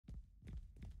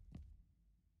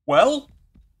Well,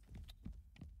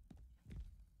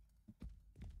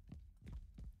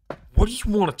 what do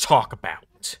you want to talk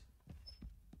about?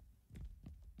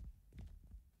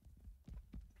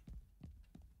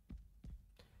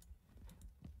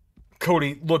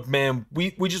 Cody, look, man,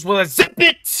 we just want to zip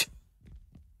it!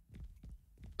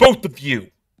 Both of you.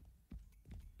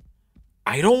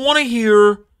 I don't want to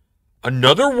hear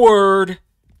another word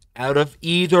out of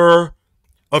either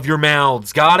of your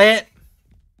mouths. Got it?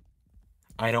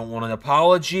 I don't want an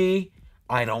apology.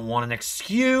 I don't want an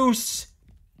excuse.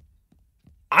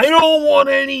 I don't want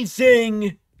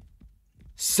anything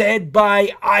said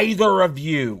by either of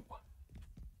you.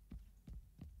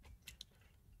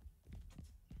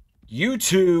 You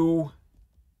two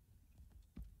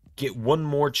get one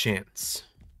more chance.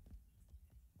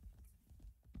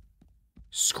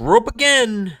 Screw up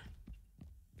again,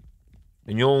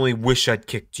 and you'll only wish I'd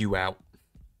kicked you out.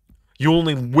 You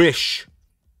only wish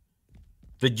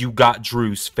that you got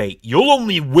Drew's fate. You'll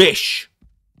only wish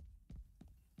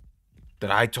that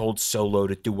I told Solo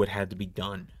to do what had to be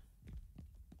done.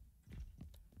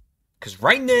 Because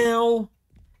right now,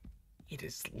 it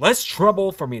is less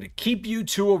trouble for me to keep you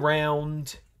two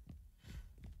around,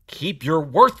 keep your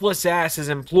worthless asses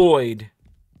employed,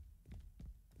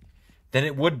 than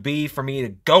it would be for me to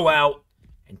go out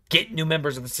and get new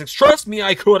members of the Six. Trust me,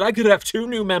 I could. I could have 2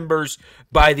 new members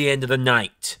by the end of the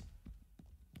night.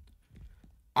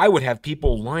 I would have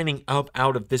people lining up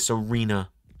out of this arena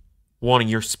wanting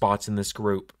your spots in this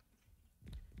group.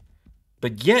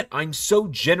 But yet, I'm so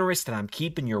generous that I'm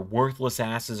keeping your worthless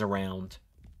asses around.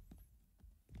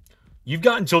 You've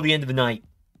got until the end of the night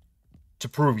to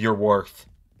prove your worth.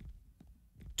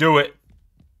 Do it.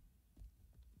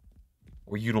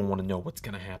 Or you don't want to know what's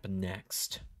going to happen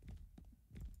next.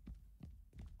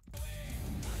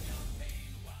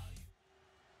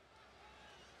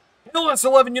 In the last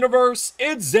 11 universe,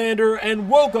 it's Xander, and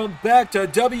welcome back to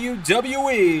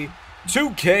WWE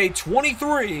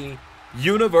 2K23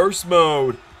 Universe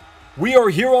Mode. We are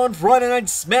here on Friday Night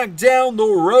SmackDown. The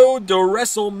road to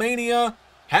WrestleMania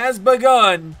has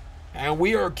begun, and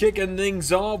we are kicking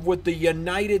things off with the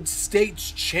United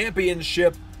States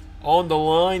Championship on the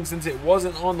line, since it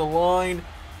wasn't on the line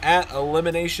at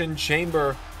Elimination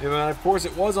Chamber. And of course,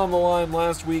 it was on the line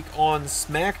last week on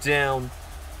SmackDown,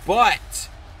 but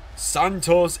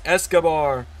Santos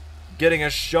Escobar getting a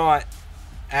shot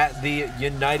at the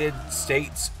United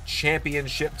States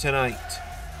Championship tonight.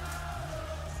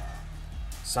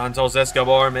 Santos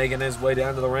Escobar making his way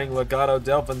down to the ring. Legado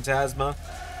del Fantasma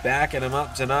backing him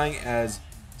up tonight as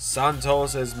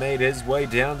Santos has made his way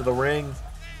down to the ring.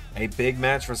 A big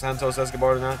match for Santos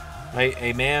Escobar tonight.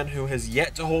 A man who has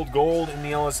yet to hold gold in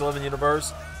the LS11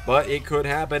 universe, but it could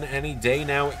happen any day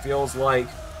now, it feels like,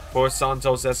 for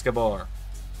Santos Escobar.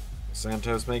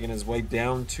 Santos making his way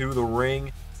down to the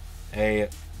ring. A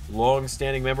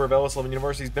long-standing member of LS11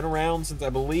 Universe. He's been around since, I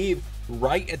believe,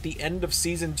 right at the end of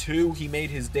Season 2. He made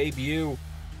his debut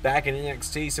back in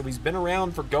NXT, so he's been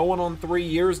around for going on 3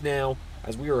 years now,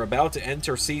 as we are about to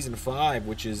enter Season 5,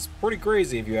 which is pretty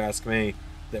crazy if you ask me,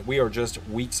 that we are just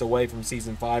weeks away from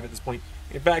Season 5 at this point.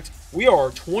 In fact, we are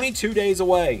 22 days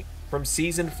away from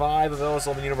Season 5 of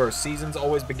LS11 Universe. Seasons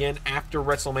always begin after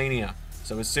WrestleMania.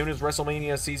 So as soon as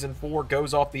WrestleMania Season 4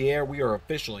 goes off the air, we are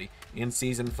officially in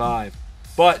Season 5.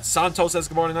 But Santos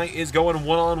Escobar tonight is going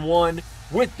one-on-one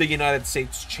with the United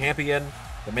States Champion,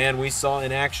 the man we saw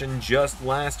in action just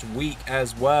last week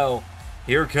as well.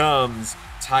 Here comes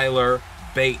Tyler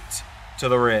Bate to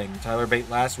the ring. Tyler Bate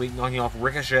last week knocking off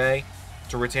Ricochet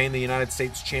to retain the United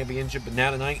States Championship, but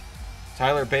now tonight,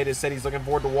 Tyler Bate has said he's looking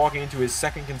forward to walking into his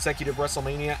 2nd consecutive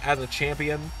WrestleMania as a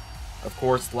champion. Of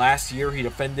course, last year he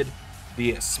defended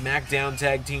the SmackDown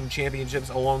Tag Team Championships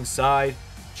alongside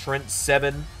Trent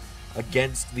Seven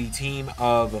against the team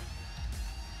of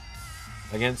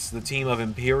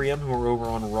Imperium, who are over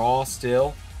on Raw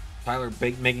still. Tyler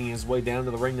Bate making his way down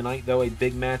to the ring tonight, though. A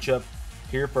big matchup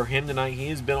here for him tonight. He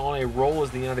has been on a roll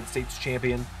as the United States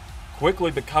Champion,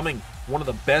 quickly becoming one of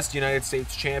the best United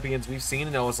States champions we've seen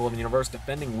in LS11 Universe,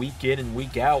 defending week in and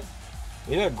week out.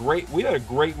 We had a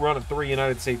great run of 3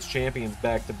 United States champions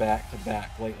back to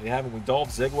back lately, haven't we? Dolph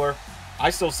Ziggler, I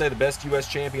still say the best U.S.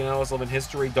 champion in LS11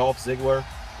 history, Dolph Ziggler.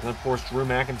 And of course, Drew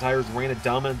McIntyre's reign of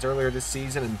dominance earlier this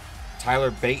season, and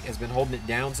Tyler Bate has been holding it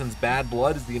down since Bad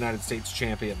Blood as the United States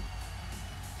champion.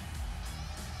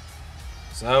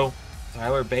 So,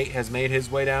 Tyler Bate has made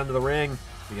his way down to the ring.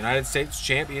 The United States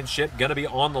Championship going to be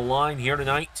on the line here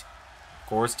tonight. Of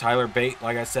course, Tyler Bate,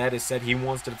 like I said, has said he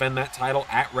wants to defend that title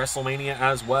at WrestleMania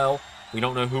as well. We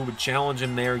don't know who would challenge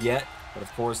him there yet, but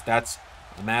of course, that's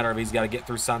A matter of he's got to get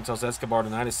through Santos Escobar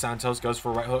tonight as Santos goes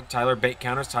for a right hook. Tyler Bate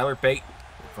counters. Tyler Bate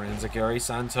for Enziguri.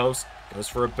 Santos goes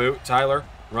for a boot. Tyler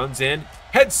runs in.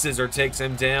 Head scissor takes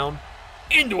him down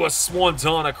into a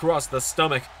swanton across the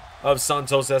stomach of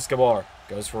Santos Escobar.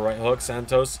 Goes for a right hook.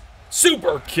 Santos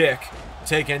super kick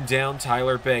taking down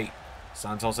Tyler Bate.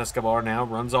 Santos Escobar now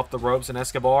runs off the ropes, and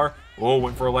Escobar,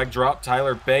 went for a leg drop.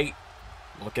 Tyler Bate,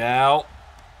 look out.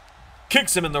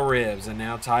 Kicks him in the ribs, and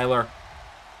now Tyler.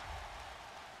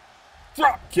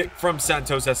 Drop kick from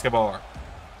Santos Escobar.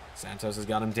 Santos has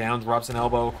got him down, drops an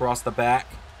elbow across the back.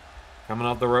 Coming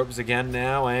off the ropes again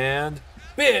now, and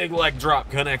big leg drop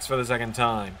connects for the second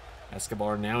time.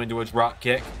 Escobar now into a drop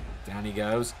kick. Down he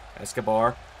goes.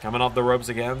 Escobar coming off the ropes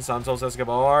again. Santos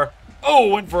Escobar.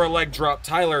 Went for a leg drop.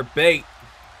 Tyler Bate.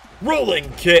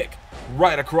 Rolling kick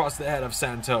right across the head of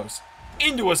Santos.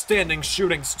 Into a standing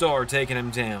shooting star, taking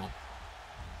him down.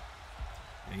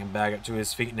 Getting him back up to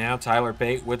his feet now. Tyler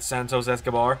Bate with Santos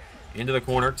Escobar into the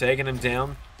corner, taking him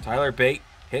down. Tyler Bate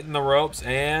hitting the ropes,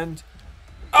 and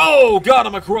got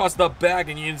him across the back,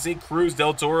 and you can see Cruz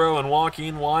Del Toro and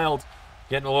Joaquin Wilde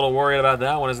getting a little worried about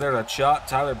that one as there's a shot.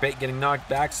 Tyler Bate getting knocked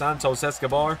back. Santos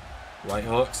Escobar, right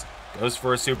hooks, goes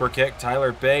for a super kick.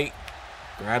 Tyler Bate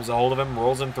grabs a hold of him,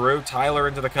 rolls him through. Tyler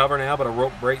into the cover now, but a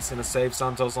rope break's going to save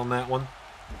Santos on that one.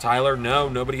 Tyler,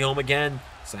 nobody home again.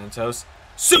 Santos,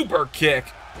 super kick,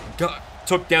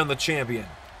 took down the champion.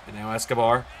 And now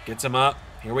Escobar gets him up.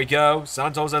 Here we go.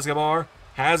 Santos Escobar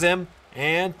has him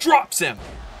and drops him.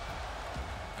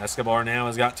 Escobar now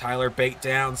has got Tyler Bate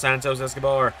down. Santos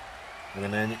Escobar.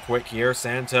 And then quick here.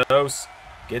 Santos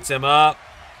gets him up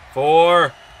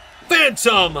for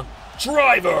Phantom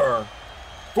Driver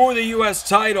for the U.S.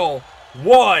 title.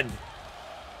 1.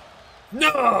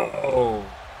 No!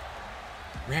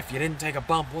 Ref, you didn't take a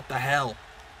bump. What the hell?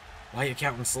 Why are you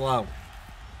counting slow?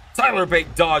 Tyler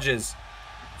Bate dodges.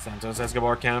 Santos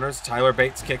Escobar counters. Tyler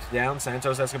Bate's kicked down.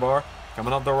 Santos Escobar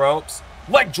coming off the ropes.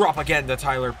 Leg drop again to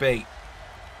Tyler Bate.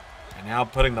 And now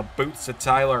putting the boots to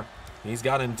Tyler. He's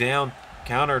got him down.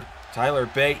 Countered. Tyler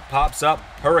Bate pops up.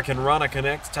 Hurricane Rana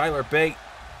connects. Tyler Bate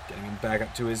getting him back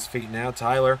up to his feet now.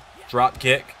 Tyler, drop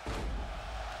kick.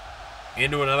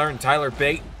 Into another, and Tyler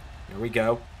Bate, here we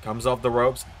go, comes off the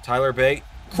ropes. Tyler Bate,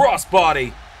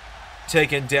 crossbody,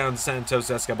 taking down Santos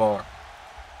Escobar.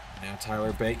 Now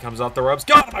Tyler Bate comes off the ropes.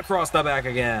 Got him across the back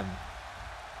again.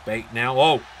 Bate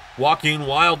now, Joaquin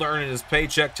Wilde earning his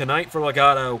paycheck tonight for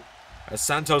Legado as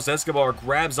Santos Escobar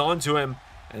grabs onto him,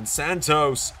 and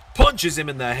Santos punches him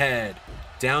in the head.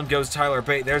 Down goes Tyler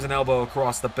Bate. There's an elbow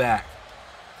across the back.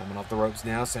 Coming off the ropes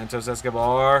now, Santos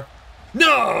Escobar.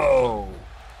 No!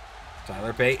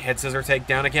 Tyler Bate, head scissor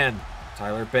takedown again.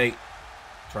 Tyler Bate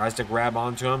tries to grab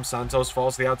onto him. Santos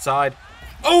falls to the outside.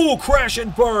 Crash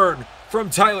and burn from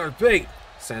Tyler Bate.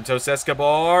 Santos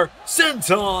Escobar,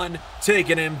 senton,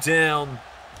 taking him down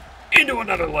into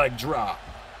another leg drop.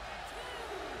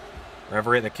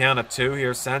 Referee at the count of 2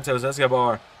 here. Santos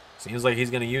Escobar seems like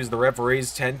he's going to use the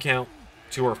referee's 10 count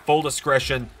to her full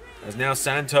discretion as now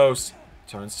Santos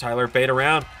turns Tyler Bate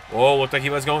around. Looked like he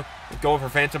was going for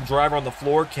Phantom Driver on the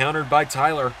floor, countered by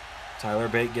Tyler. Tyler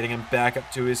Bate getting him back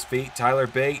up to his feet. Tyler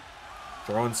Bate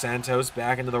throwing Santos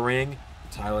back into the ring.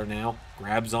 Tyler now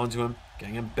grabs onto him,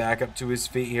 getting him back up to his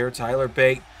feet here. Tyler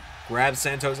Bate grabs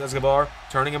Santos Escobar,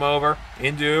 turning him over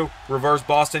into reverse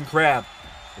Boston Crab.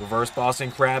 Reverse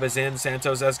Boston Crab is in.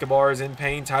 Santos Escobar is in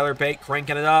pain. Tyler Bate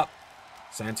cranking it up.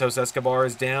 Santos Escobar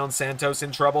is down. Santos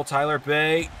in trouble. Tyler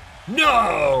Bate.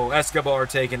 No! Escobar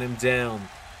taking him down.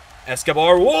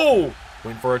 Escobar,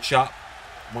 went for a chop.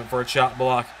 Went for a chop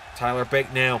block. Tyler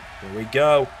Bate now. Here we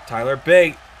go. Tyler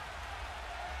Bate.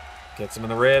 Gets him in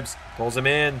the ribs. Pulls him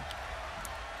in.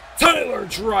 Tyler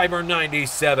Driver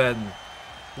 97.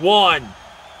 1,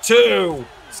 2.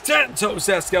 Santos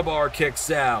Escobar kicks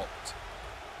out.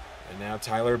 And now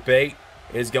Tyler Bate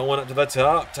is going up to the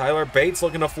top. Tyler Bate's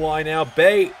looking to fly now.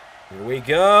 Bate. Here we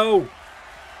go.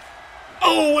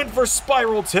 Went for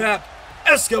spiral tap.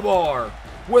 Escobar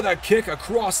with a kick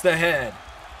across the head.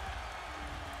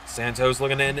 Santos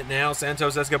looking to end it now.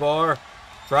 Santos Escobar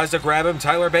tries to grab him.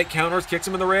 Tyler Bate counters, kicks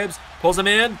him in the ribs, pulls him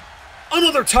in.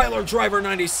 Another Tyler Driver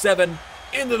 97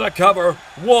 into the cover.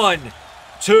 1,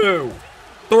 2,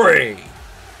 3.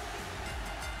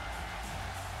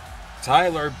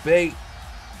 Tyler Bate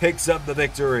picks up the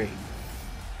victory.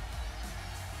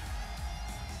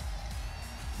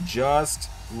 Just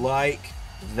like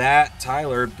that,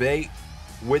 Tyler Bate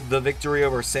with the victory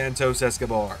over Santos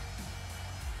Escobar.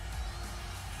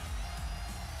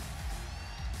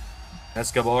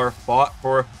 Escobar fought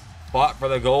for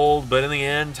the gold, but in the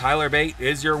end, Tyler Bate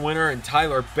is your winner, and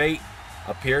Tyler Bate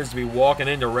appears to be walking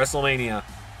into WrestleMania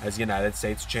as United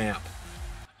States champ.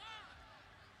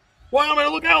 Wow, man,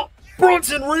 look out!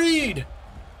 Bronson Reed!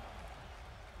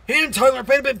 He and Tyler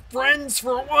Bate have been friends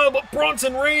for a while, but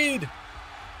Bronson Reed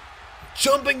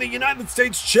jumping the United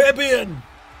States champion!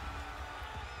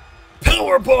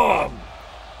 Powerbomb!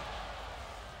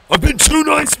 I've been too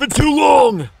nice for too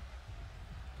long!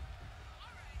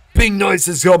 Being nice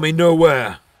has got me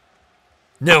nowhere.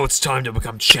 Now it's time to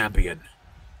become champion.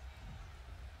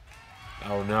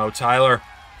 Oh no, Tyler.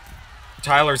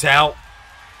 Tyler's out.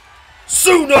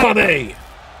 Tsunami!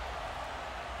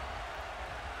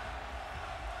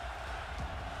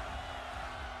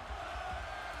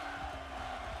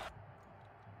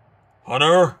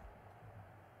 Hunter?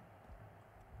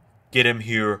 Get him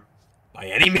here by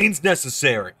any means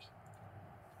necessary.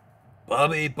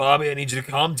 Bobby, I need you to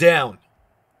calm down.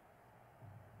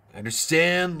 I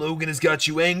understand Logan has got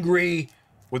you angry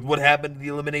with what happened in the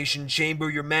Elimination Chamber.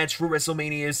 Your match for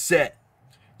WrestleMania is set.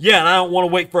 Yeah, and I don't want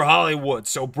to wait for Hollywood,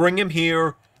 so bring him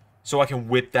here so I can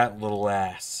whip that little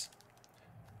ass.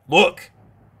 Look,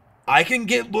 I can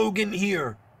get Logan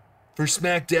here for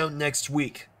SmackDown next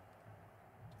week.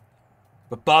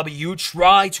 But Bobby, you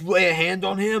try to lay a hand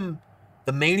on him,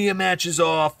 the Mania match is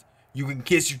off. You can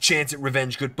kiss your chance at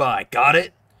revenge goodbye. Got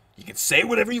it? You can say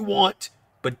whatever you want,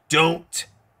 but don't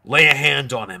lay a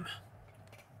hand on him.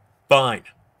 Fine.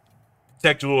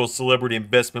 Protect your little celebrity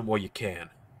investment while you can.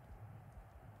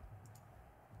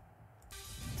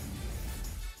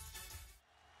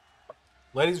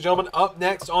 Ladies and gentlemen, up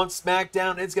next on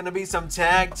SmackDown, it's going to be some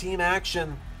tag team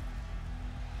action.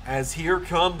 As here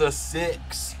come the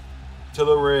Six to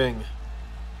the ring.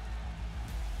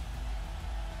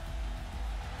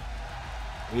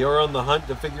 We are on the hunt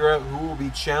to figure out who will be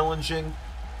challenging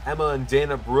Emma and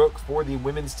Dana Brooke for the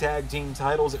women's tag team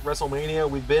titles at WrestleMania.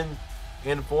 We've been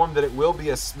informed that it will be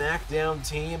a SmackDown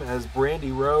team as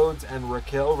Brandy Rhodes and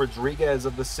Raquel Rodriguez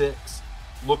of the Six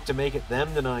look to make it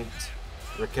them tonight.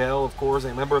 Raquel, of course,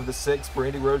 a member of the Six.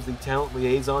 Brandy Rhodes, the talent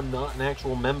liaison, not an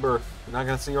actual member. You're not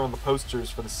going to see her on the posters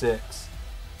for the Six.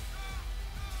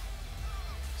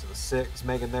 So the Six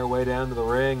making their way down to the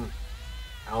ring.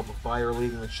 Alpha Fire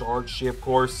leading the charge. She, of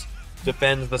course,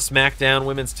 defends the SmackDown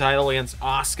Women's title against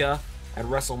Asuka at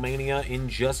WrestleMania in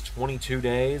just 22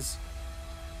 days.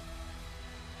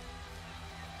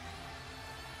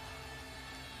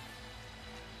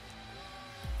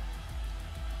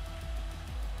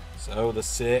 So the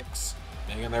Six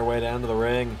making their way down to the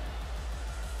ring.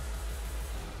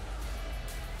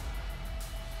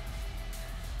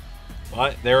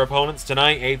 But their opponents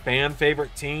tonight, a fan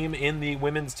favorite team in the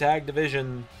women's tag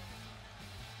division.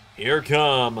 Here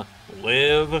come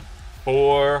Liv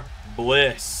for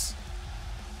Bliss.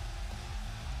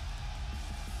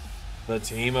 The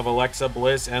team of Alexa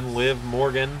Bliss and Liv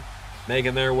Morgan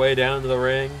making their way down to the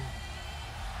ring.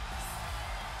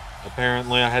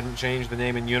 Apparently I hadn't changed the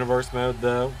name in Universe mode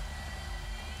though.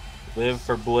 Liv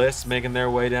for Bliss making their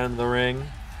way down to the ring.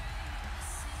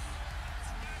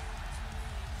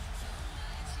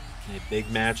 A big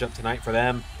matchup tonight for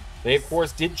them. They, of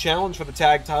course, did challenge for the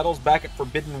tag titles back at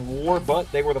Forbidden War, but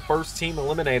they were the first team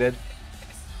eliminated.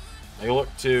 They look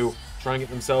to try and get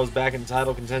themselves back in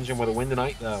title contention with a win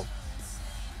tonight, though.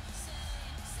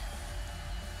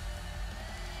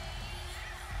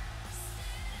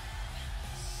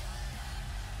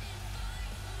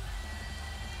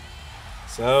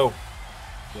 So,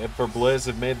 Liv for Bliss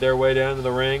have made their way down to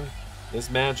the ring. This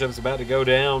matchup's about to go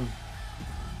down.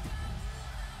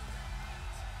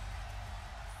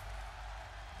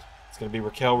 Going to be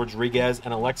Raquel Rodriguez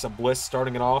and Alexa Bliss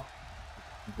starting it off.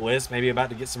 Bliss maybe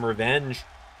about to get some revenge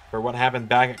for what happened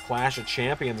back at Clash of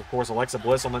Champions. Of course, Alexa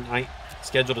Bliss on the night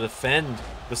scheduled to defend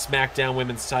the SmackDown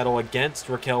Women's title against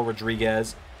Raquel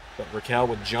Rodriguez. But Raquel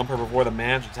would jump her before the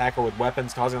match, attack her with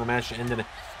weapons, causing the match to end and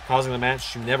causing the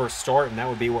match to never start. And that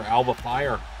would be where Alba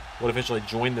Fire would officially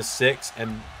join the Six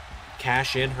and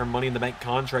cash in her Money in the Bank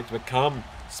contract to become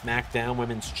SmackDown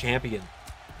Women's Champion.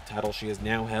 The title she has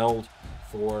now held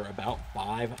for about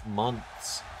 5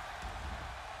 months.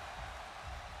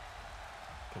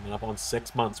 Coming up on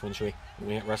 6 months when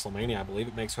we hit WrestleMania. I believe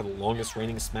it makes her the longest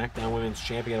reigning SmackDown Women's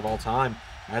Champion of all time,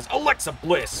 as Alexa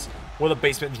Bliss with a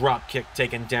basement drop kick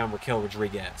taking down Raquel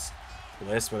Rodriguez.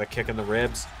 Bliss with a kick in the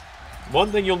ribs.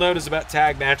 One thing you'll notice about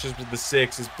tag matches with the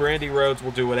Six is Brandy Rhodes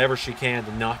will do whatever she can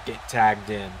to not get tagged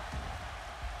in.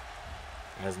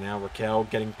 As now Raquel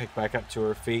getting picked back up to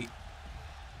her feet.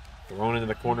 Thrown into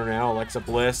the corner now. Alexa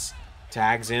Bliss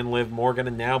tags in Liv Morgan,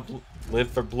 and now Liv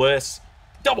for Bliss.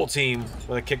 Double team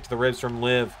with a kick to the ribs from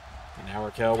Liv. And now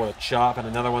Raquel with a chop and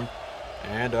another one.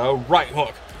 And a right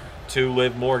hook to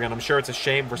Liv Morgan. I'm sure it's a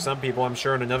shame for some people. I'm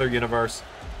sure in another universe,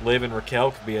 Liv and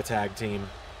Raquel could be a tag team.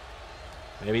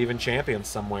 Maybe even champions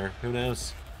somewhere. Who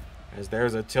knows? As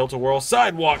there's a tilt-a-whirl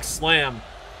sidewalk slam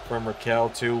from Raquel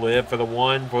to Liv for the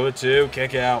 1, for the 2.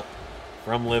 Kick out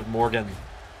from Liv Morgan.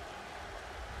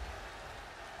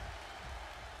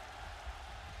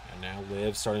 And now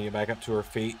Liv starting to get back up to her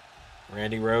feet.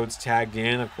 Brandy Rhodes tagged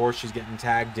in. Of course, she's getting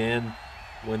tagged in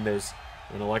when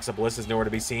Alexa Bliss is nowhere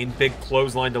to be seen. Big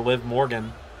clothesline to Liv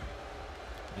Morgan.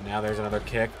 And now there's another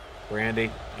kick. Brandy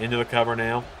into the cover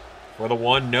now. For the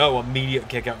 1, no. Immediate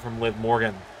kick out from Liv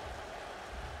Morgan.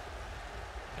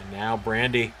 And now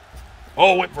Brandy.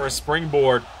 Oh, went for a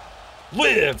springboard.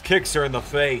 Liv kicks her in the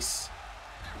face.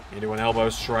 Into an elbow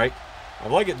strike.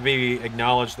 I'd like it to be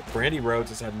acknowledged that Brandy Rhodes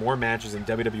has had more matches in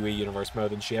WWE Universe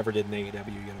mode than she ever did in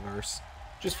AEW Universe.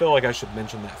 Just feel like I should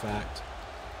mention that fact.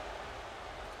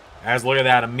 As look at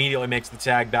that, immediately makes the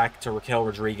tag back to Raquel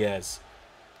Rodriguez.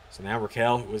 So now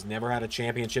Raquel, who has never had a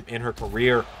championship in her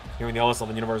career here in the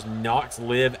All-11 Universe, knocks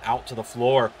Liv out to the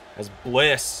floor as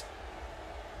Bliss.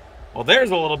 Well, there's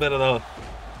a little bit of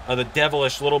the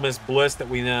devilish Little Miss Bliss that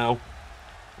we know.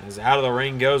 As out of the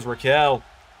ring goes Raquel.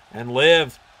 And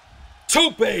Liv.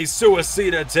 Tope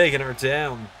Suicida taking her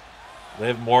down.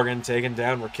 Liv Morgan taking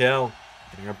down Raquel.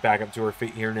 Getting her back up to her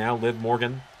feet here now. Liv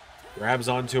Morgan grabs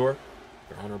onto her.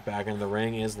 Throwing her back into the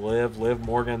ring is Liv. Liv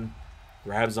Morgan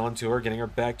grabs onto her, getting her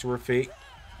back to her feet.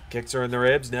 Kicks her in the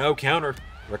ribs. No, countered.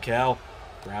 Raquel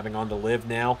grabbing onto Liv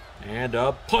now. And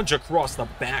a punch across the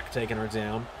back, taking her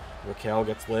down. Raquel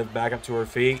gets Liv back up to her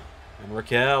feet. And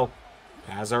Raquel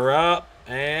has her up.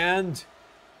 And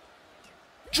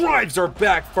drives her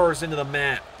back first into the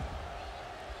mat.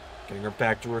 Getting her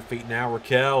back to her feet now.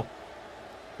 Raquel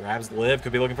grabs Liv.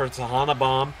 Could be looking for a Tahana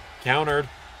bomb. Countered.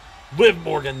 Liv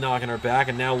Morgan knocking her back.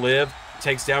 And now Liv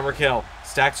takes down Raquel.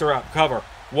 Stacks her up. Cover.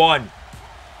 1,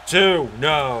 2.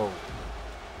 No.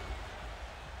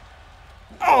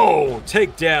 Oh,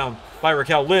 takedown by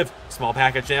Raquel. Liv. Small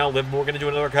package now. Liv Morgan to do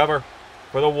another cover.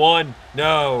 For the 1.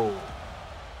 No.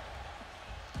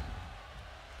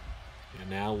 And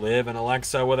now Liv and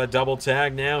Alexa with a double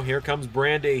tag now. Here comes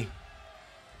Brandy.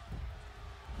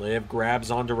 Liv grabs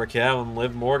onto Raquel and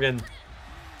Liv Morgan.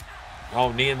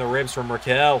 Oh, knee in the ribs from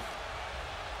Raquel.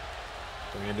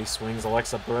 Brandy swings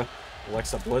Alexa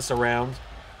Bliss around.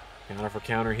 Counter for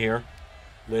counter here.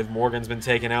 Liv Morgan's been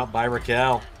taken out by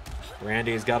Raquel.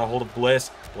 Brandy has got a hold of Bliss.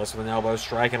 Bliss with an elbow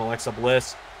strike, and Alexa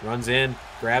Bliss runs in,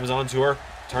 grabs onto her,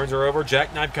 turns her over,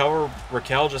 jackknife cover.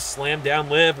 Raquel just slammed down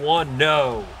Liv. 1,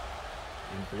 no.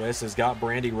 And Bliss has got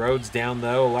Brandy Rhodes down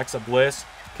though. Alexa Bliss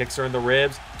kicks her in the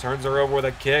ribs, turns her over with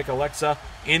a kick. Alexa,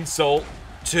 insult,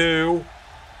 2,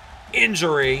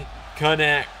 injury,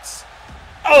 connects.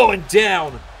 Oh, and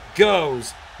down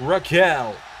goes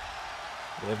Raquel.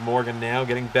 Liv Morgan now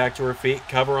getting back to her feet.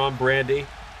 Cover on Brandy.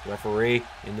 Referee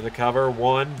into the cover.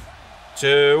 1,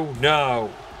 2, no.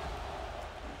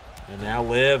 And now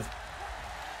Liv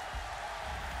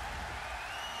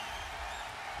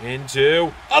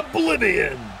into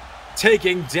oblivion,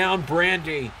 taking down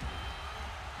Brandy.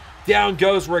 Down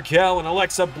goes Raquel and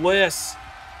Alexa Bliss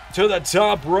to the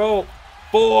top rope.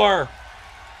 4,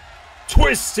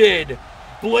 twisted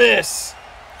Bliss,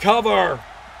 cover.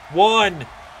 1,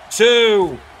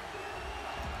 2.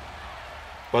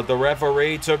 But the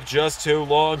referee took just too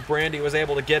long. Brandy was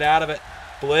able to get out of it.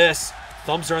 Bliss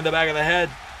thumps her in the back of the head.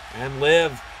 And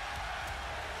Liv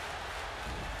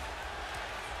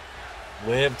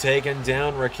taking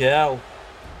down Raquel.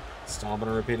 Stomping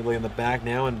her repeatedly in the back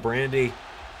now. And Brandy.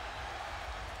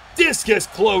 Discus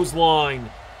clothesline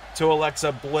to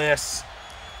Alexa Bliss.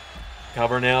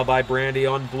 Cover now by Brandy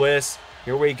on Bliss.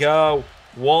 Here we go.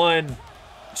 1,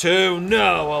 2.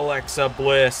 No, Alexa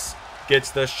Bliss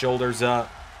gets the shoulders up.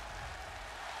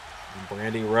 And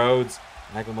Brandy Rhodes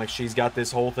acting like she's got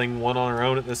this whole thing won on her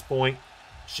own at this point.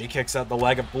 She kicks out the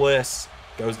leg of Bliss.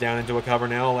 Goes down into a cover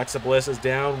now. Alexa Bliss is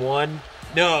down. 1.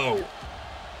 No.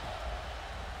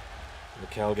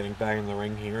 Raquel getting back in the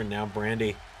ring here. And now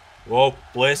Brandy. Whoa.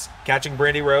 Bliss catching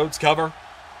Brandy Rhodes. Cover.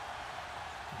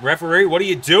 Referee, what are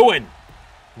you doing?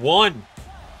 1.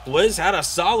 Bliss had a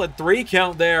solid 3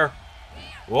 count there.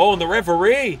 Whoa, and the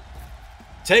referee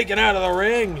taken out of the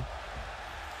ring.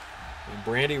 And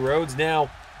Brandy Rhodes now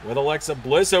with Alexa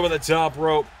Bliss over the top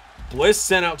rope. Bliss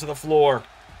sent out to the floor.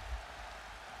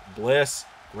 Bliss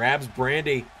grabs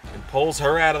Brandy and pulls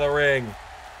her out of the ring.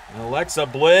 And Alexa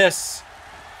Bliss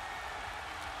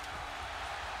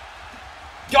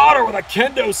got her with a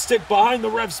kendo stick behind the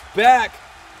ref's back.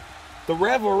 The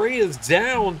referee is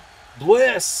down.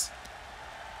 Bliss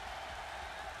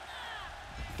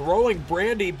throwing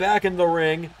Brandy back in the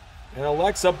ring. And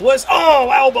Alexa Bliss,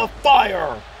 oh, Alba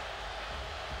Fire!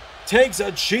 Takes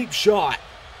a cheap shot.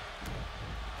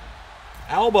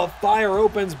 Alba Fire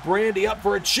opens Brandy up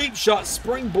for a cheap shot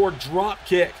springboard drop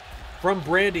kick from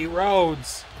Brandy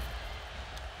Rhodes.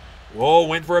 Whoa,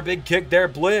 went for a big kick there,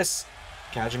 Bliss.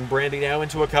 Catching Brandy now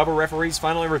into a cover. Referee's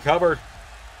finally recovered.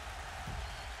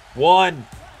 One.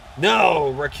 No,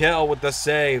 Raquel with the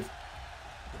save.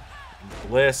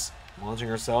 Bliss launching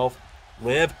herself.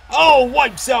 Liv. Oh,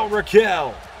 wipes out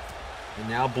Raquel. And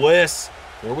now Bliss.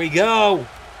 Here we go.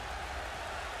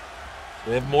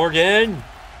 Liv Morgan.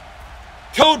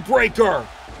 Code breaker.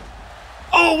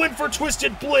 Oh, went for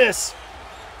Twisted Bliss.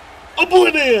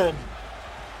 Oblivion.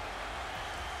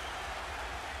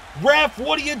 Ref,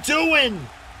 what are you doing?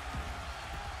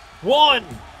 1,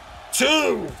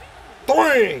 2,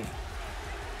 3.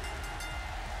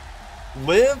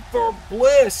 Live for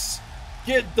Bliss.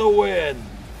 Get the win.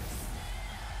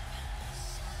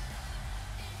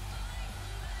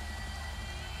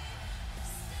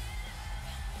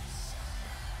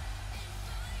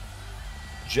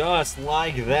 Just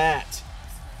like that.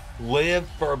 Live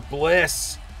for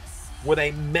Bliss with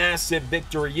a massive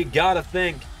victory. You gotta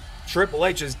think Triple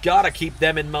H has got to keep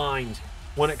them in mind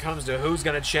when it comes to who's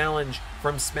going to challenge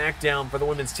from SmackDown for the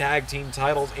women's tag team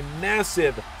titles. A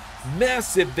massive,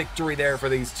 massive victory there for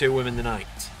these two women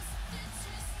tonight.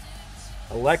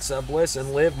 Alexa Bliss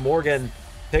and Liv Morgan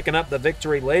picking up the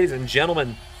victory. Ladies and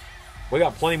gentlemen, we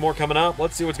got plenty more coming up.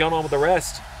 Let's see what's going on with the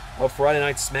rest of Friday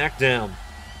Night SmackDown.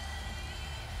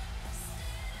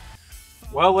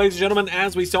 Well, ladies and gentlemen,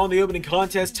 as we saw in the opening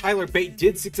contest, Tyler Bate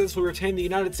did successfully retain the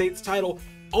United States title,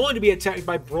 only to be attacked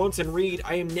by Bronson Reed.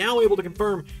 I am now able to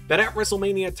confirm that at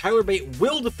WrestleMania, Tyler Bate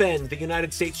will defend the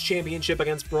United States Championship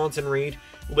against Bronson Reed.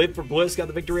 Liv for Bliss got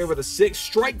the victory over the 6.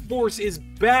 Strike Force is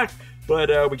back,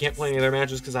 but we can't play any other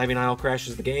matches because Ivy Nile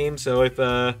crashes the game. So if,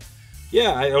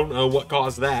 yeah, I don't know what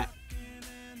caused that.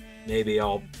 Maybe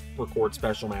I'll record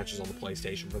special matches on the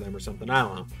PlayStation for them or something. I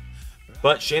don't know.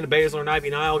 But Shayna Baszler and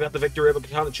Ivy Nile got the victory over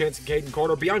Katana Chance and Caden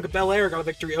Carter. Bianca Belair got a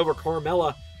victory over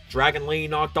Carmella. Dragon Lee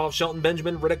knocked off Shelton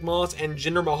Benjamin, Riddick Moss, and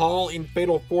Jinder Mahal in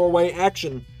fatal 4-way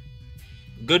action.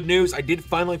 Good news, I did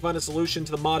finally find a solution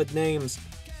to the modded names.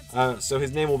 So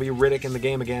his name will be Riddick in the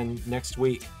game again next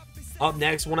week. Up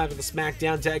next, one after the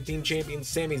SmackDown Tag Team Champions,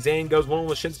 Sami Zayn goes one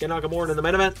with Shinsuke Nakamura in the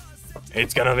main event.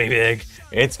 It's gonna be big.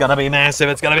 It's gonna be massive.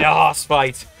 It's gonna be a hoss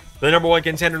fight. The #1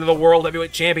 contender to the World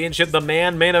Heavyweight Championship, the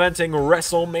man main eventing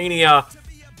WrestleMania.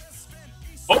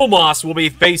 Omos will be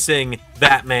facing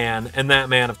that man, and that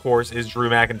man, of course, is Drew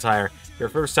McIntyre. If you're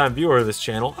a first-time viewer of this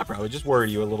channel, I probably just worried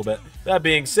you a little bit. That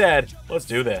being said, let's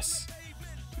do this.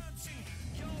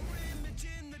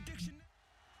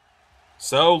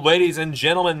 So, ladies and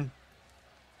gentlemen,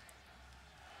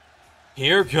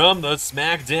 here come the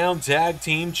SmackDown Tag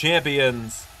Team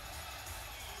Champions.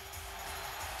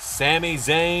 Sami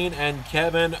Zayn and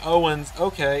Kevin Owens.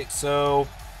 Okay, so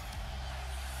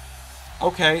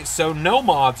no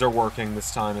mods are working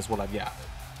this time is what I've gathered.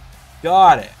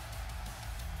 Got it.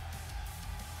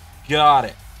 Got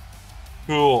it.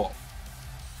 Cool.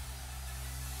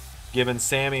 Given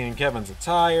Sami and Kevin's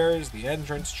attires, the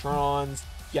entrance trons.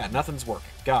 Yeah, nothing's working.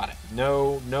 Got it.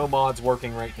 No mods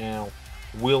working right now.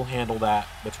 We'll handle that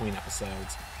between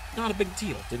episodes. Not a big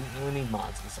deal. Didn't really need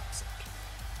mods this episode.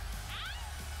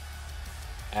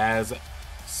 As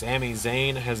Sami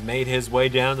Zayn has made his way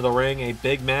down to the ring, a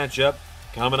big matchup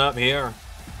coming up here.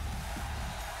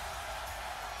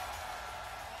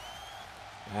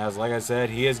 As, like I said,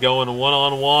 he is going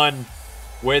one-on-one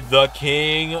with the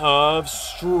King of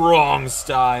Strong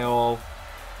Style,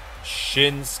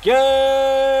 Shinsuke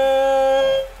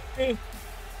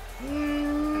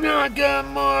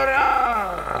Nakamura.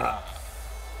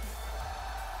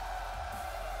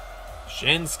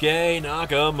 Shinsuke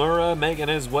Nakamura making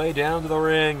his way down to the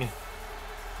ring.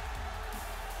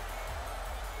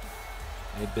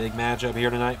 A big matchup here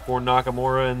tonight for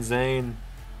Nakamura and Zayn.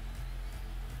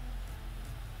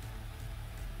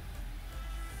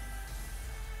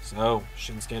 So,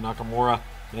 Shinsuke Nakamura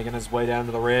making his way down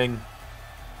to the ring.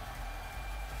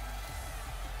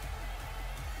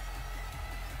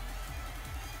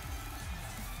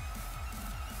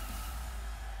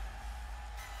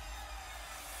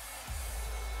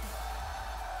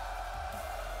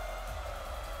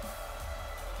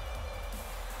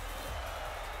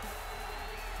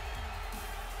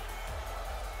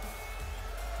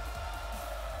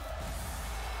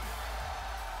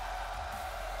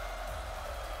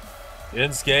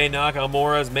 Shinsuke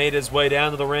Nakamura's made his way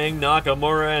down to the ring.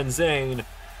 Nakamura and Zayn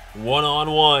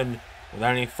one-on-one.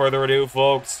 Without any further ado,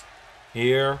 folks,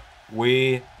 here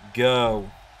we go.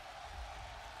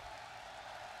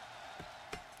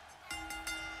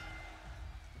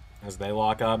 As they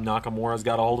lock up, Nakamura's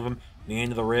got a hold of him. Knee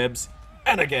into the ribs.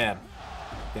 And again.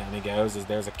 Down he goes as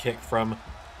there's a kick from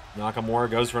Nakamura.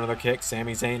 Goes for another kick.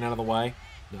 Sami Zayn out of the way.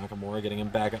 Nakamura getting him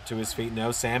back up to his feet.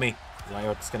 No, Sami.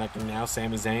 Right connecting now.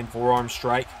 Sami Zayn. Forearm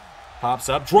strike. Pops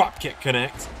up. Drop kick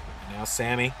connects. And now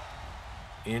Sami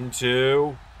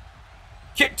into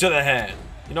kick to the head.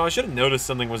 You know, I should have noticed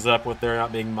something was up with there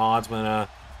not being mods when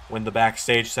the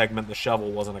backstage segment, the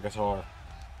shovel, wasn't a guitar.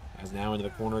 As now into the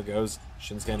corner goes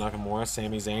Shinsuke Nakamura.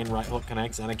 Sami Zayn, right hook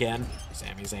connects, and again,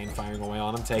 Sami Zayn firing away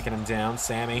on him, taking him down.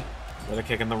 Sami with a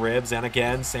kick in the ribs, and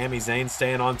again, Sami Zayn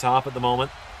staying on top at the moment.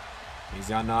 He's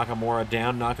got Nakamura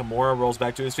down. Nakamura rolls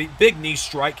back to his feet. Big knee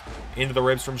strike into the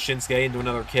ribs from Shinsuke, into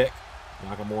another kick.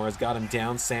 Nakamura's got him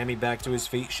down. Sami back to his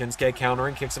feet. Shinsuke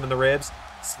countering, kicks him in the ribs.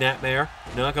 Snapmare.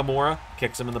 Nakamura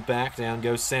kicks him in the back. Down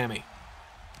goes Sami.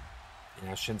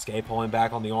 Now Shinsuke pulling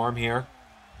back on the arm here.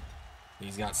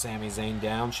 He's got Sami Zayn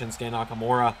down. Shinsuke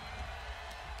Nakamura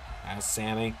as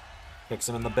Sami kicks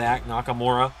him in the back.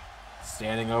 Nakamura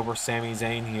standing over Sami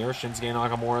Zayn here. Shinsuke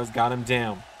Nakamura's got him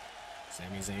down.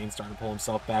 Sami Zayn starting to pull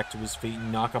himself back to his feet.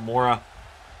 Nakamura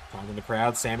talking to the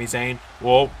crowd. Sami Zayn,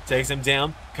 whoa, takes him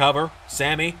down. Cover.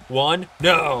 Sami, one,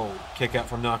 no. Kick out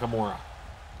from Nakamura.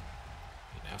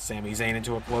 And now Sami Zayn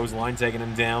into a clothesline, taking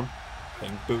him down.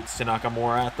 Putting boots to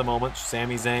Nakamura at the moment.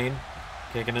 Sami Zayn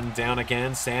kicking him down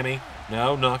again. Sami,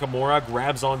 no. Nakamura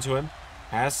grabs onto him.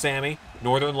 Has Sami.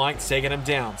 Northern Lights taking him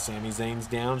down. Sami Zayn's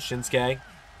down. Shinsuke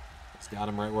has got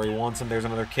him right where he wants him. There's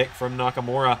another kick from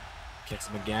Nakamura. Kicks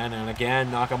him again and again.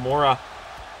 Nakamura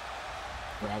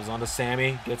grabs onto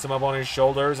Sami. Gets him up on his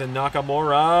shoulders. And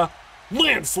Nakamura,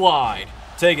 landslide,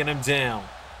 taking him down.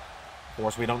 Of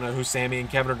course, we don't know who Sami and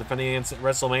Kevin are defending against at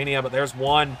WrestleMania, but there's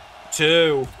 1,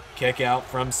 2. Kick out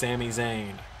from Sami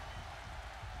Zayn.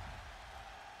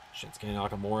 Shinsuke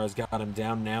Nakamura's got him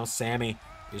down now. Sami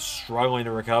is struggling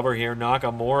to recover here.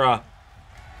 Nakamura.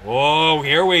 Oh,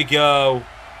 here we go.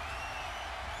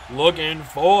 Looking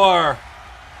for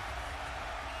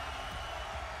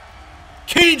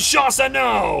Kinshasa,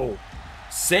 no!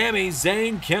 Sami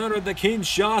Zayn countered the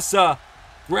Kinshasa.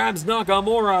 Grabs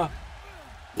Nakamura.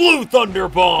 Blue Thunder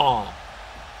Bomb.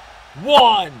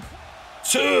 1,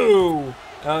 2.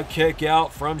 A kick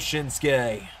out from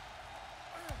Shinsuke.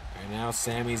 And now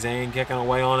Sami Zayn kicking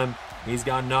away on him. He's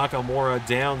got Nakamura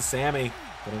down. Sami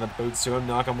putting the boots to him.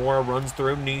 Nakamura runs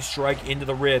through. Knee strike into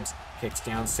the ribs. Kicks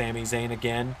down Sami Zayn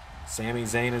again. Sami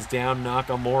Zayn is down.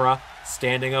 Nakamura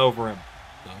standing over him.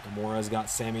 Nakamura's got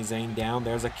Sami Zayn down.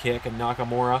 There's a kick, and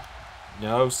Nakamura.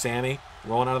 No, Sami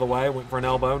rolling out of the way. Went for an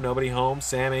elbow. Nobody home.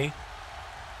 Sami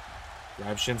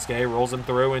grabs Shinsuke. Rolls him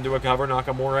through into a cover.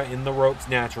 Nakamura in the ropes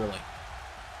naturally.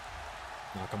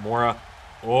 Nakamura.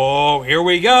 Oh, here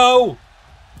we go.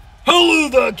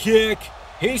 Haluva kick.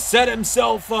 He set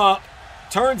himself up.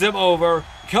 Turns him over.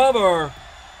 Cover.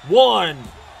 1,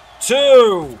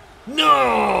 2.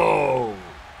 No!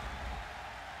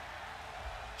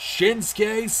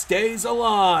 Shinsuke stays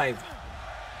alive.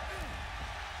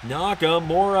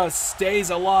 Nakamura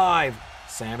stays alive.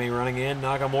 Sami running in.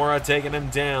 Nakamura taking him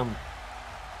down.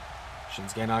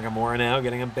 Shinsuke Nakamura now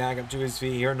getting him back up to his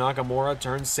feet here. Nakamura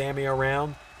turns Sami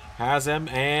around. Has him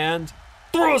and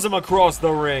throws him across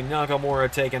the ring.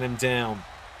 Nakamura taking him down.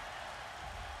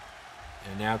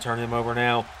 And now turning him over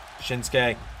now.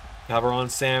 Shinsuke. Cover on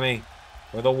Sami.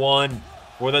 For the 1.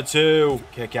 For the 2.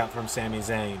 Kick out from Sami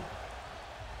Zayn.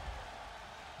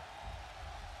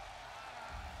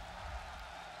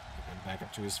 Back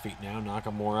up to his feet now.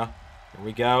 Nakamura. Here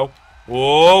we go.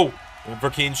 Whoa! Went for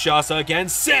Kinshasa again.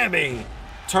 Sami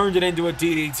turned it into a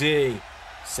DDT.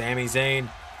 Sami Zayn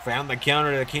found the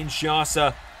counter to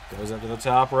Kinshasa. Goes up to the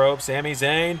top rope. Sami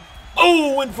Zayn.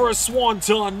 Oh, went for a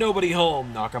swanton. Nobody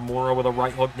home. Nakamura with a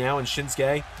right hook now. And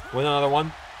Shinsuke with another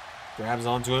one. Grabs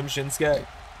onto him. Shinsuke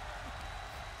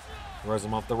throws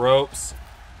him off the ropes.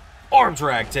 Arm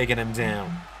drag taking him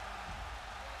down.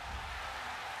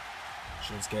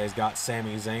 Shinsuke's got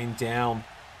Sami Zayn down.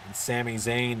 And Sami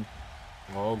Zayn,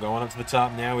 oh, going up to the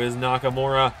top now is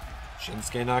Nakamura.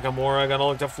 Shinsuke Nakamura gonna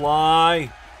look to fly.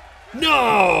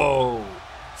 No!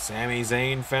 Sami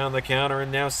Zayn found the counter,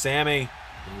 and now Sami.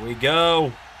 Here we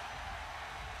go.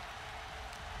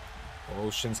 Oh,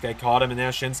 Shinsuke caught him, and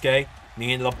now Shinsuke,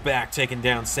 knee into the back, taking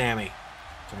down Sami.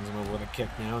 Turns him over with a kick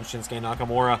now, and Shinsuke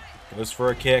Nakamura goes for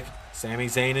a kick. Sami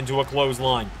Zayn into a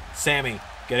clothesline. Sami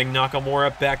getting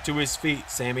Nakamura back to his feet.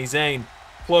 Sami Zayn,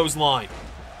 clothesline.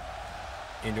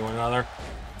 Into another.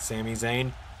 Sami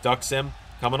Zayn ducks him.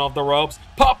 Coming off the ropes.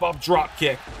 Pop-up drop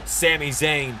kick. Sami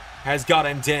Zayn has got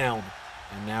him down.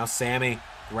 And now Sami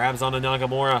grabs onto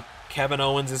Nakamura. Kevin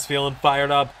Owens is feeling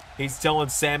fired up. He's telling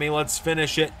Sami, let's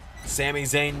finish it. Sami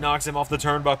Zayn knocks him off the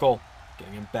turnbuckle.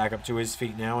 Getting him back up to his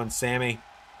feet now, and Sami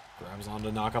grabs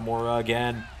onto Nakamura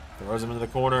again. Throws him into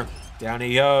the corner. Down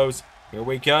he goes. Here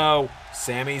we go.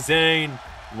 Sami Zayn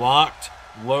locked,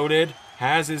 loaded,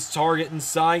 has his target in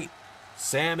sight.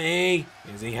 Sami,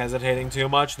 is he hesitating too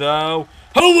much though?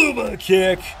 Haluva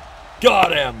kick!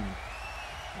 Got him!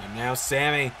 And now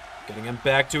Sami getting him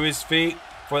back to his feet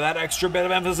for that extra bit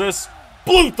of emphasis.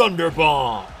 Blue Thunder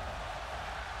Bomb!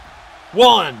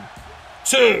 1,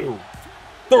 2,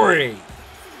 3.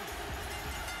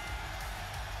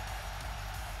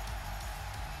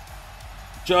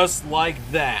 Just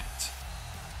like that.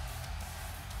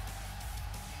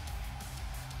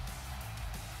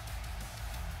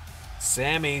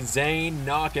 Sami Zayn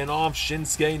knocking off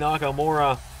Shinsuke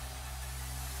Nakamura.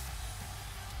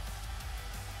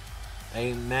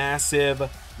 A massive,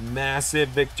 massive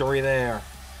victory there.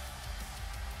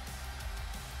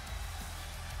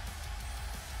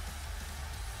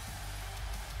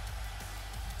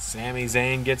 Sami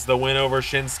Zayn gets the win over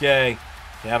Shinsuke.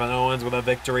 Kevin Owens with a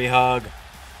victory hug.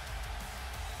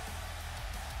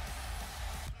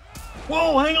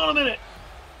 Whoa, hang on a minute.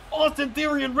 Austin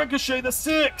Theory and Ricochet, the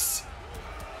 6.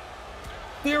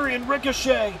 Theory and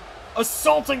Ricochet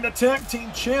assaulting the tag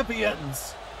team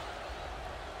champions.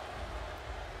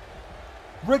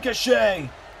 Ricochet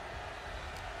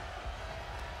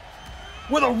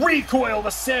with a recoil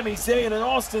to Sami Zayn and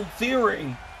Austin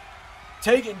Theory.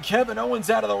 Taking Kevin Owens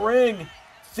out of the ring.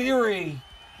 Theory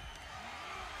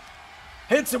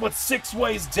hits him with 6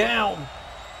 ways down.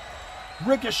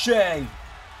 Ricochet.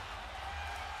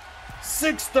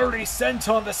 630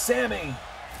 senton to Sami.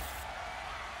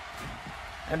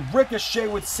 And Ricochet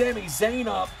with Sami Zayn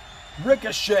up.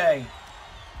 Ricochet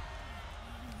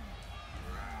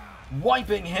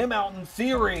wiping him out in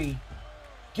Theory.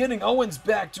 Getting Owens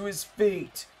back to his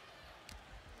feet.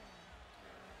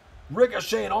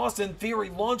 Ricochet and Austin Theory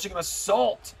launching an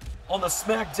assault on the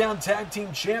SmackDown Tag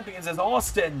Team Champions as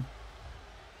Austin.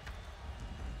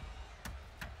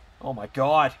 Oh my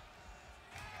God.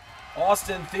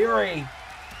 Austin Theory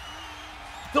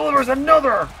delivers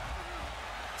another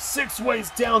 6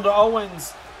 ways down to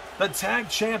Owens. The tag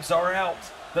champs are out.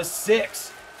 The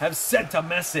 6 have sent a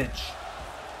message.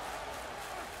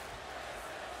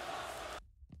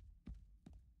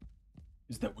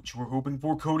 Is that what you were hoping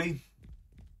for, Cody?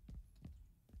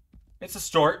 It's a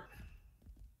start.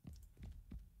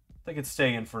 They can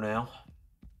stay in for now.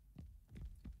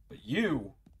 But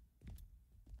you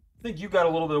think you got a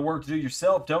little bit of work to do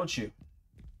yourself, don't you?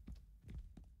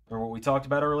 Remember what we talked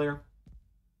about earlier?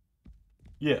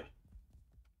 Yeah.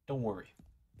 Don't worry.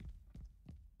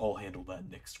 I'll handle that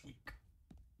next week.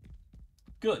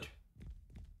 Good.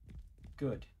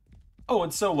 Good. Oh,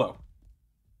 and Solo.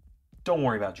 Don't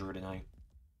worry about Drew tonight.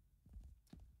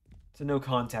 It's a no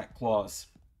contact clause.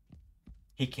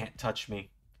 He can't touch me,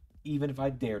 even if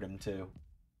I dared him to.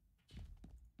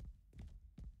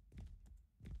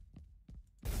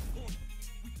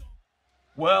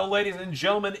 Well, ladies and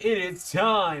gentlemen, it is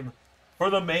time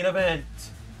for the main event.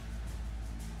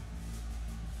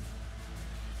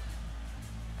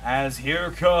 As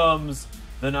here comes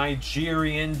the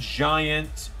Nigerian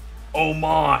giant,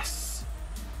 Omos,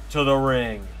 to the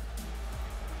ring.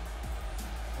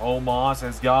 Omos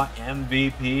has got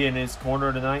MVP in his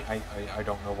corner tonight. I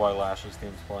don't know why Lashley's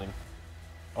team's playing.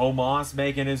 Omos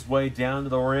making his way down to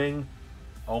the ring.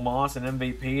 Omos and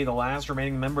MVP, the last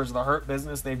remaining members of the Hurt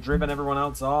Business. They've driven everyone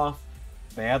else off.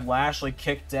 They had Lashley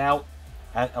kicked out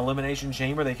at Elimination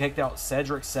Chamber. They kicked out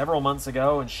Cedric several months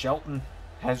ago, and Shelton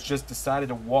has just decided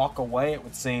to walk away, it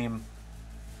would seem.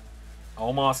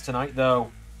 Omos tonight,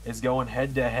 though, is going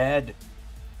head-to-head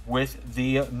with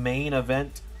the main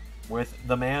event, with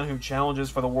the man who challenges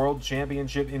for the World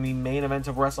Championship in the main event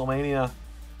of WrestleMania,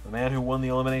 the man who won the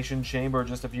Elimination Chamber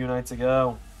just a few nights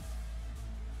ago.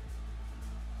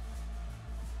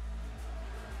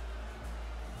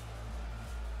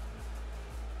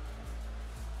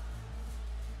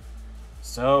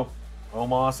 So,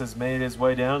 Omos has made his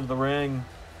way down to the ring.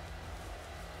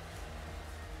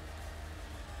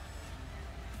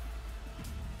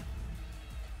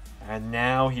 And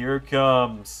now here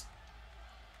comes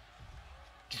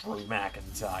Drew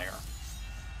McIntyre.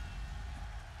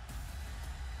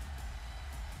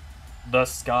 The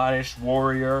Scottish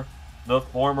Warrior, the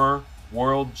former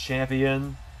world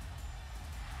champion,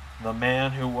 the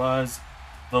man who was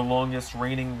the longest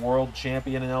reigning world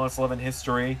champion in LS11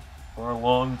 history for a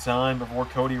long time before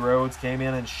Cody Rhodes came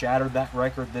in and shattered that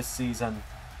record this season.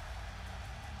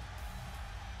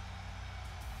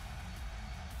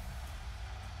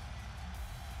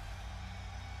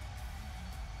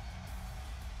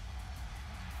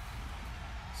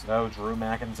 So Drew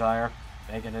McIntyre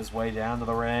making his way down to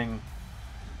the ring.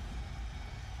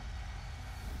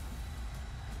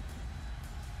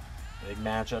 Big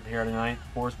matchup here tonight.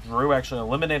 Of course, Drew actually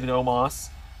eliminated Omos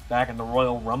back in the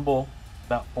Royal Rumble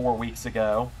about 4 weeks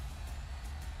ago.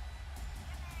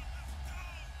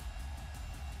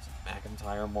 So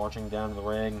McIntyre marching down to the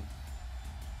ring.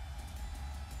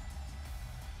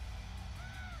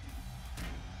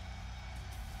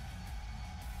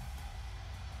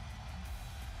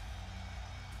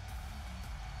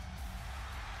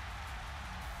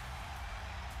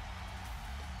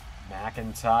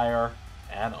 McIntyre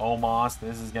and Omos.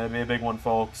 This is going to be a big one,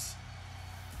 folks.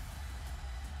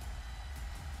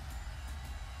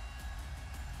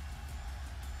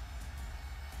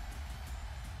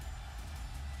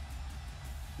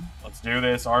 Let's do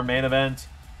this. Our main event.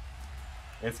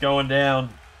 It's going down.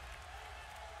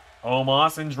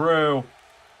 Omos and Drew.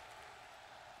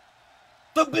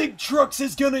 The big trucks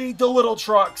is going to eat the little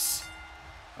trucks.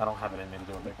 I don't have it in me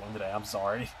to do a big one today. I'm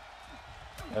sorry.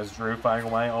 As Drew fighting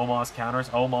away, Omos counters.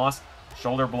 Omos,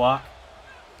 shoulder block.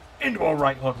 Into a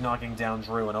right hook, knocking down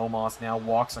Drew. And Omos now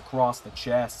walks across the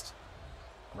chest.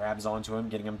 Grabs onto him,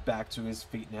 getting him back to his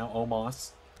feet now.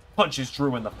 Omos punches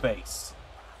Drew in the face.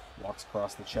 Walks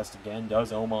across the chest again,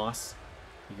 does Omos.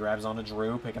 He grabs onto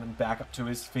Drew, picking him back up to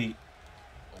his feet.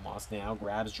 Omos now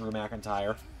grabs Drew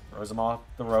McIntyre, throws him off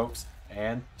the ropes,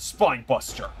 and spine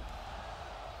buster.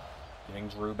 Getting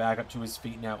Drew back up to his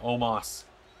feet now. Omos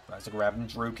tries to grab him.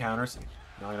 Drew counters.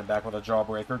 Knocking him back with a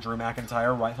jawbreaker. Drew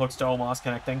McIntyre right hooks to Omos,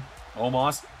 connecting.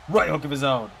 Omos, right hook of his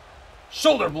own.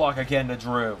 Shoulder block again to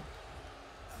Drew.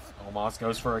 Omos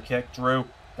goes for a kick. Drew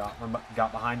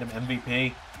got behind him.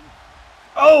 MVP.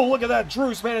 Oh, look at that.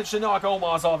 Drew's managed to knock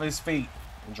Omos off his feet.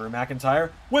 And Drew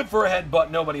McIntyre went for a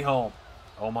headbutt. Nobody home.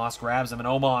 Omos grabs him, and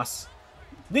Omos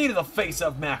knee to the face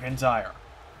of McIntyre.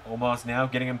 Omos now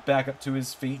getting him back up to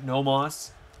his feet. And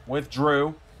Omos with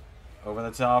Drew over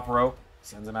the top rope.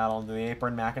 Sends him out onto the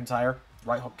apron. McIntyre,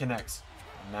 right hook connects.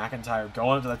 And McIntyre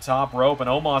going to the top rope, and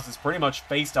Omos is pretty much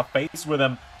face to face with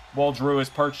him while Drew is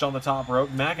perched on the top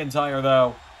rope. McIntyre,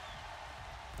 though,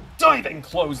 diving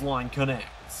clothesline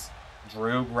connects.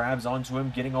 Drew grabs onto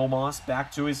him, getting Omos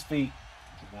back to his feet.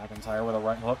 Drew McIntyre with a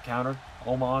right hook counter.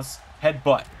 Omos,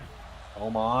 headbutt.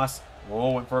 Omos,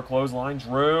 went for a clothesline.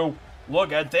 Drew,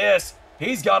 look at this.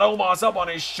 He's got Omos up on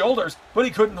his shoulders, but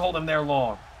he couldn't hold him there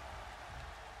long.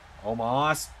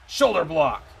 Omos, shoulder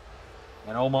block.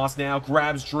 And Omos now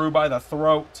grabs Drew by the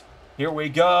throat. Here we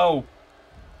go.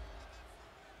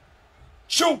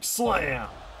 Choke slam.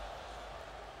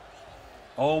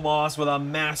 Omos with a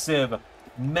massive,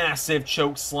 massive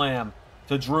choke slam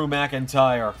to Drew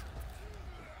McIntyre.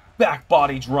 Back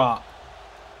body drop.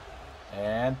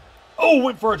 And,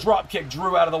 went for a drop kick.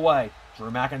 Drew out of the way.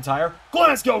 Drew McIntyre,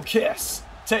 Glasgow kiss.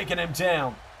 Taking him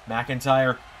down.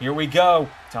 McIntyre, here we go.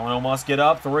 Telling Omos get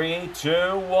up. 3,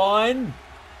 2, 1.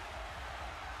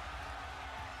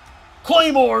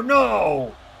 Claymore,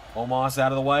 no! Omos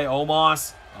out of the way.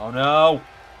 Omos, oh no.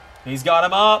 He's got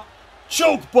him up.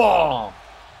 Choke bomb.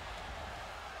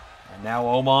 And now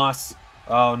Omos,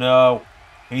 oh no.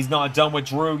 He's not done with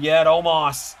Drew yet.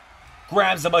 Omos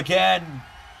grabs him again.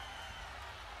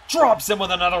 Drops him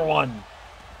with another one.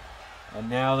 And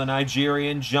now the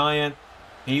Nigerian Giant,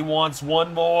 he wants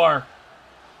one more.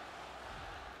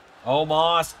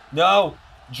 Omos, no.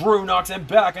 Drew knocks him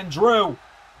back, and Drew,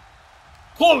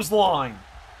 clothesline.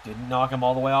 Didn't knock him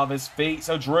all the way off his feet,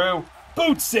 so Drew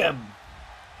boots him.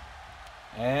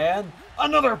 And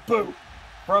another boot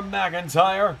from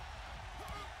McIntyre.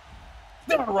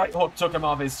 That right hook took him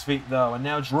off his feet, though. And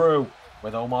now Drew,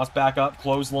 with Omos back up,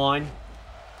 clothesline.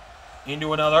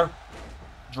 Into another.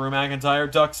 Drew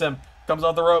McIntyre ducks him. Comes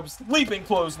off the ropes, leaping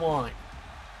clothesline.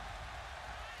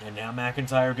 And now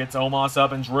McIntyre gets Omos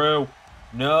up, and Drew,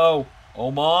 no.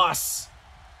 Omos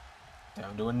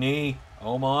down to a knee.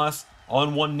 Omos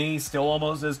on one knee, still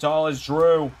almost as tall as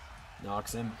Drew.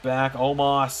 Knocks him back.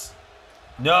 Omos,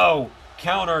 no.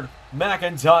 Countered.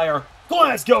 McIntyre,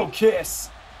 Glasgow kiss.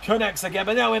 Connects again,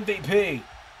 but now MVP.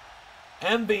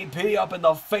 MVP up in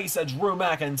the face of Drew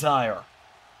McIntyre.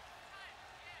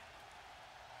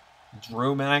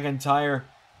 Drew McIntyre,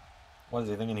 what is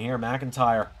he thinking here?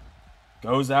 McIntyre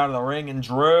goes out of the ring, and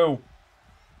Drew,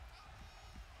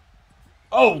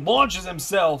 launches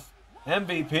himself.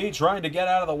 MVP trying to get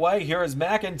out of the way. Here is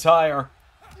McIntyre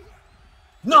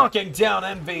knocking down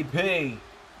MVP.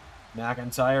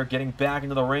 McIntyre getting back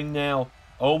into the ring now.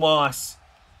 Omos,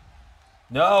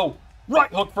 no.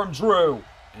 Right hook from Drew.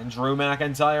 And Drew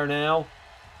McIntyre now.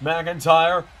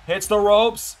 McIntyre hits the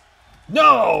ropes.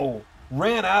 No!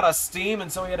 Ran out of steam,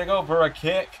 and so he had to go for a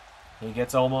kick. He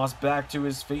gets Omos back to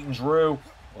his feet, and Drew,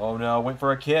 oh no, went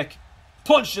for a kick.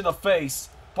 Punched in the face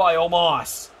by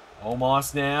Omos.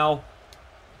 Omos now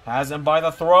has him by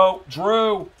the throat.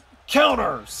 Drew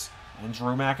counters. And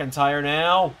Drew McIntyre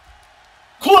now.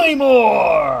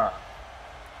 Claymore!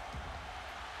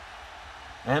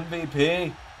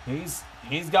 MVP,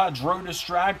 he's got Drew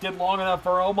distracted long enough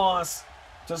for Omos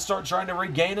to start trying to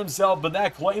regain himself, but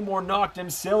that Claymore knocked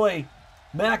him silly.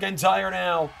 McIntyre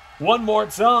now. One more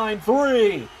time.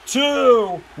 3,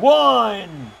 2,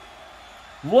 1.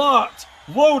 Locked,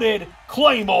 loaded,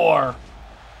 Claymore.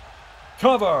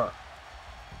 Cover.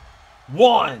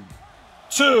 1,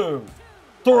 2,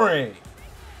 3.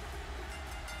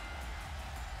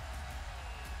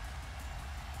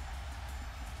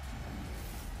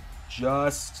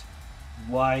 Just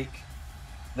like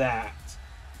that.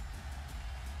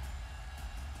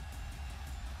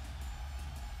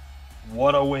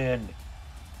 What a win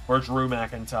for Drew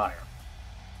McIntyre.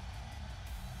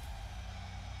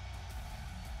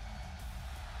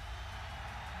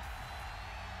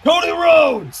 Cody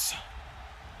Rhodes!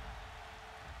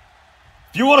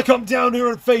 If you want to come down here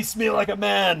and face me like a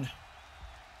man,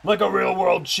 like a real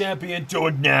world champion, do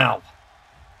it now.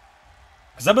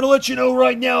 Because I'm going to let you know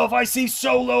right now, if I see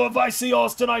Solo, if I see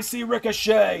Austin, I see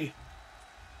Ricochet,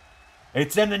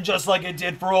 it's ending just like it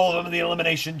did for all of them in the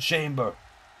Elimination Chamber.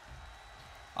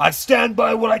 I stand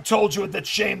by what I told you at the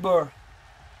Chamber.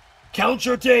 Count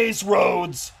your days,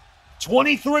 Rhodes.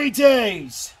 23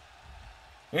 days.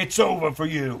 It's over for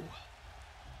you.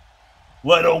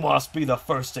 Let Omos be the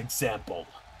first example.